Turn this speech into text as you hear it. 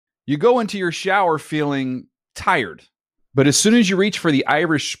You go into your shower feeling tired, but as soon as you reach for the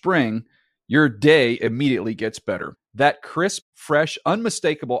Irish Spring, your day immediately gets better. That crisp, fresh,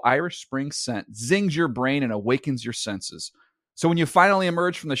 unmistakable Irish Spring scent zings your brain and awakens your senses. So when you finally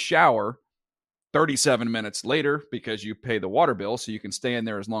emerge from the shower, 37 minutes later, because you pay the water bill so you can stay in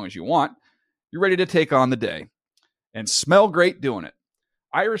there as long as you want, you're ready to take on the day and smell great doing it.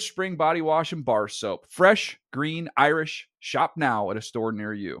 Irish Spring Body Wash and Bar Soap. Fresh, green, Irish. Shop now at a store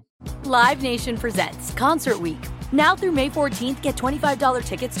near you. Live Nation presents Concert Week. Now through May 14th, get $25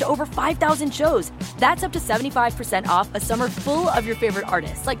 tickets to over 5,000 shows. That's up to 75% off a summer full of your favorite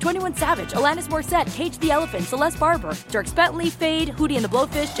artists like 21 Savage, Alanis Morissette, Cage the Elephant, Celeste Barber, Dierks Bentley, Fade, Hootie and the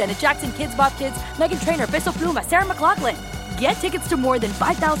Blowfish, Janet Jackson, Kids Bop Kids, Meghan Trainor, Bissell Pluma, Sarah McLachlan. Get tickets to more than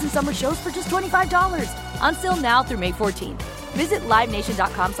 5,000 summer shows for just $25. On sale now through May 14th. Visit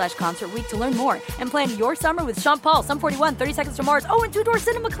LiveNation.com/Concert Week to learn more and plan your summer with Sean Paul, Sum 41, 30 Seconds to Mars, and Two Door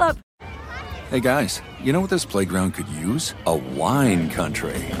Cinema Club. Hey guys, you know what this playground could use? A wine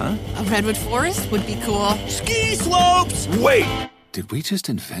country, huh? A redwood forest would be cool. Ski slopes! Wait! Did we just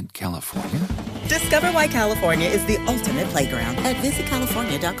invent California? Discover why California is the ultimate playground at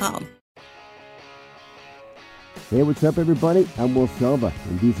visitcalifornia.com. Hey, what's up, everybody? I'm Will Selva,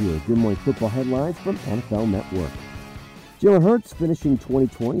 and these are your Good Morning Football headlines from NFL Network. Jalen Hurts finishing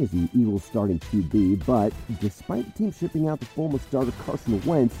 2020 as the Eagles' starting QB, but despite the team shipping out the former starter Carson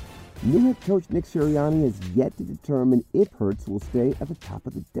Wentz, new head coach Nick Sirianni has yet to determine if Hurts will stay at the top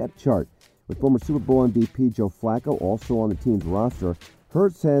of the depth chart. With former Super Bowl MVP Joe Flacco also on the team's roster,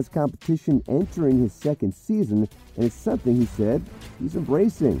 Hurts has competition entering his second season, and it's something he said he's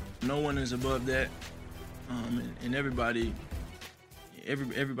embracing. No one is above that, and everybody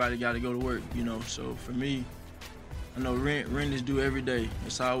got to go to work, you know. So for me, I know rent is due every day.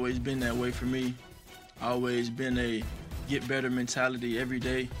 It's always been that way for me. Always been a get better mentality every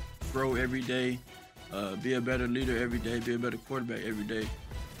day, grow every day, be a better leader every day, be a better quarterback every day.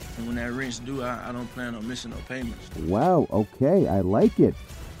 And when that rent's due, I don't plan on missing no payments. Wow, okay, I like it.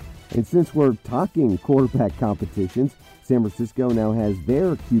 And since we're talking quarterback competitions, San Francisco now has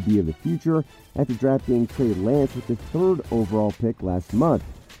their QB of the future after drafting Trey Lance with the 3rd overall pick last month.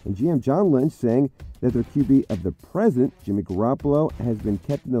 And GM John Lynch saying that their QB of the present, Jimmy Garoppolo, has been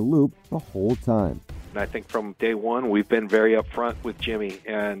kept in the loop the whole time. And I think from day one, we've been very upfront with Jimmy.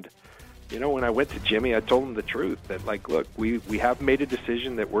 And, you know, when I went to Jimmy, I told him the truth that, like, look, we have made a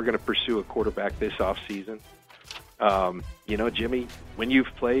decision that we're going to pursue a quarterback this offseason. You know, Jimmy, when you've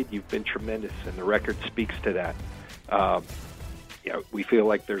played, you've been tremendous, and the record speaks to that. You know, we feel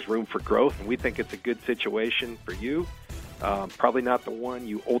like there's room for growth, and we think it's a good situation for you. Probably not the one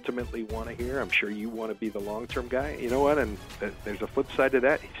you ultimately want to hear. I'm sure you want to be the long-term guy. You know what? And there's a flip side to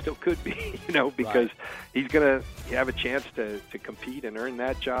that. He still could be, you know, because he's going to have a chance to compete and earn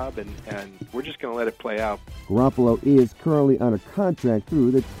that job, and we're just going to let it play out. Garoppolo is currently under contract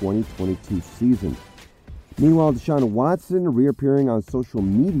through the 2022 season. Meanwhile, Deshaun Watson reappearing on social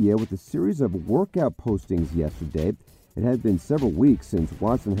media with a series of workout postings yesterday. It had been several weeks since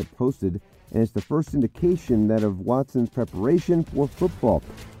Watson had posted, and it's the first indication that of Watson's preparation for football.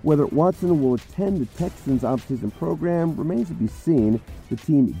 Whether Watson will attend the Texans' offseason program remains to be seen. The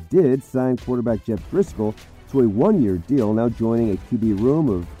team did sign quarterback Jeff Driscoll to a 1-year deal, now joining a QB room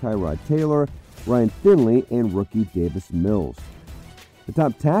of Tyrod Taylor, Ryan Finley, and rookie Davis Mills. The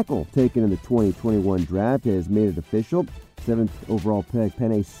top tackle taken in the 2021 draft has made it official. 7th overall pick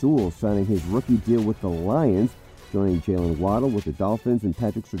Penei Sewell signing his rookie deal with the Lions, joining Jalen Waddle with the Dolphins and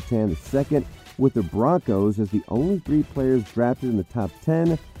Patrick Surtain II with the Broncos as the only 3 players drafted in the top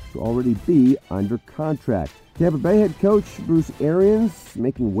 10 to already be under contract. Tampa Bay head coach Bruce Arians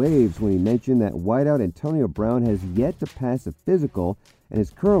making waves when he mentioned that wideout Antonio Brown has yet to pass a physical and is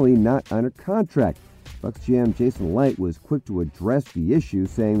currently not under contract. Bucs GM Jason Light was quick to address the issue,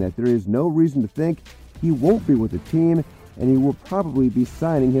 saying that there is no reason to think he won't be with the team and he will probably be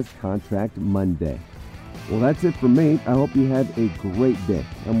signing his contract Monday. Well, that's it for me. I hope you have a great day.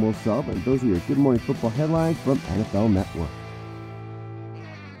 I'm Will Selva, and those are your Good Morning Football headlines from NFL Network.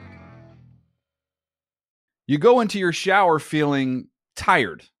 You go into your shower feeling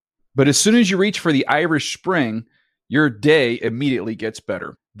tired, but as soon as you reach for the Irish Spring, your day immediately gets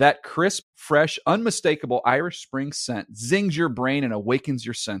better. That crisp, fresh, unmistakable Irish Spring scent zings your brain and awakens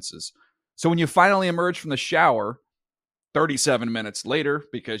your senses. So when you finally emerge from the shower, 37 minutes later,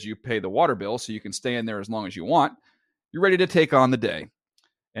 because you pay the water bill so you can stay in there as long as you want, you're ready to take on the day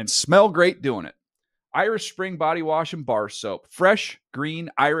and smell great doing it. Irish Spring Body Wash and Bar Soap. Fresh, green,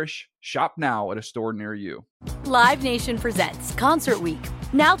 Irish. Shop now at a store near you. Live Nation presents Concert Week.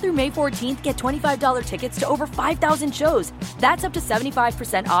 Now through May 14th, get $25 tickets to over 5,000 shows. That's up to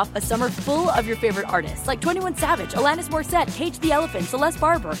 75% off a summer full of your favorite artists like 21 Savage, Alanis Morissette, Cage the Elephant, Celeste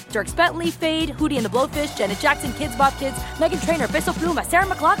Barber, Dierks Bentley, Fade, Hootie and the Blowfish, Janet Jackson, Kids Bop Kids, Meghan Trainor, Peso Pluma, Sarah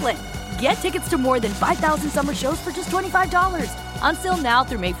McLachlan. Get tickets to more than 5,000 summer shows for just $25. Until now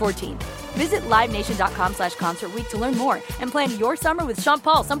through May 14th. Visit LiveNation.com/Concert Week to learn more and plan your summer with Sean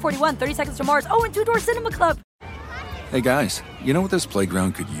Paul, Sum 41, 30 Seconds to Mars, and Two Door Cinema Club. Hey guys, you know what this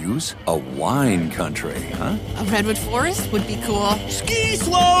playground could use? A wine country, huh? A redwood forest would be cool. Ski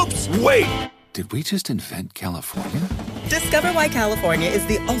slopes! Wait! Did we just invent California? Discover why California is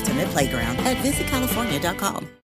the ultimate playground at visitcalifornia.com.